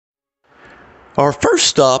Our first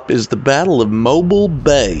stop is the Battle of Mobile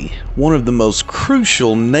Bay, one of the most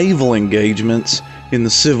crucial naval engagements in the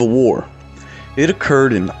Civil War. It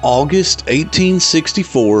occurred in August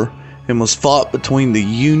 1864 and was fought between the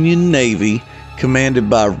Union Navy, commanded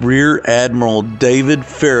by Rear Admiral David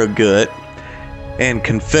Farragut, and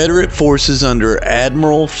Confederate forces under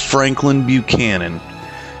Admiral Franklin Buchanan.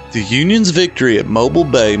 The Union's victory at Mobile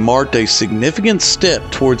Bay marked a significant step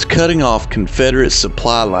towards cutting off Confederate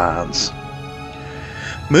supply lines.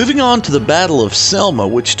 Moving on to the Battle of Selma,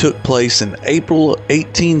 which took place in April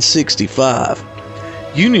 1865,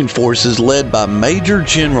 Union forces led by Major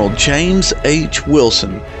General James H.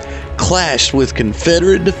 Wilson clashed with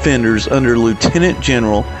Confederate defenders under Lieutenant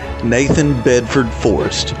General Nathan Bedford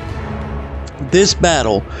Forrest. This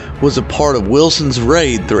battle was a part of Wilson's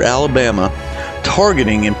raid through Alabama,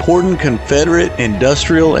 targeting important Confederate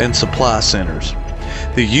industrial and supply centers.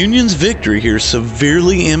 The Union's victory here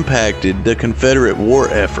severely impacted the Confederate war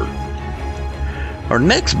effort. Our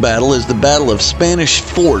next battle is the Battle of Spanish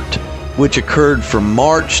Fort, which occurred from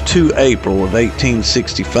March to April of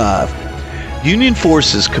 1865. Union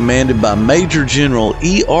forces commanded by Major General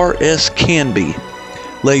E.R.S. Canby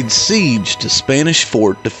laid siege to Spanish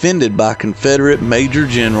Fort, defended by Confederate Major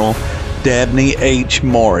General Dabney H.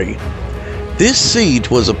 Maury. This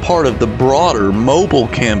siege was a part of the broader Mobile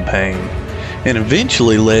campaign and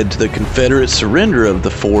eventually led to the Confederate surrender of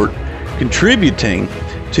the fort, contributing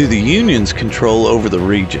to the Union's control over the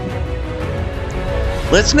region.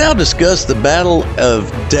 Let's now discuss the Battle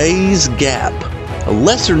of Days Gap, a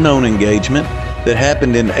lesser-known engagement that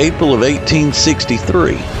happened in April of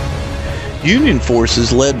 1863. Union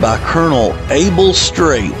forces led by Colonel Abel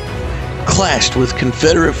Strait clashed with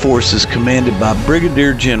Confederate forces commanded by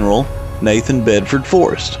Brigadier General Nathan Bedford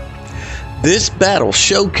Forrest. This battle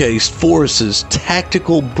showcased Forrest's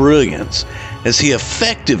tactical brilliance as he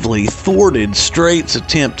effectively thwarted Strait's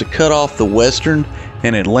attempt to cut off the Western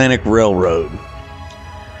and Atlantic Railroad.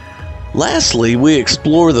 Lastly, we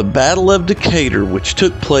explore the Battle of Decatur, which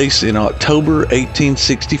took place in October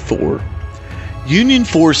 1864. Union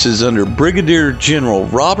forces under Brigadier General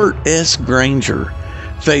Robert S. Granger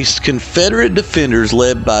faced Confederate defenders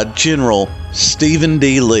led by General Stephen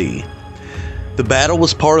D. Lee. The battle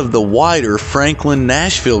was part of the wider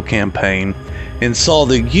Franklin-Nashville campaign and saw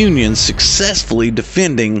the Union successfully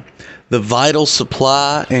defending the vital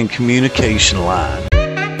supply and communication line.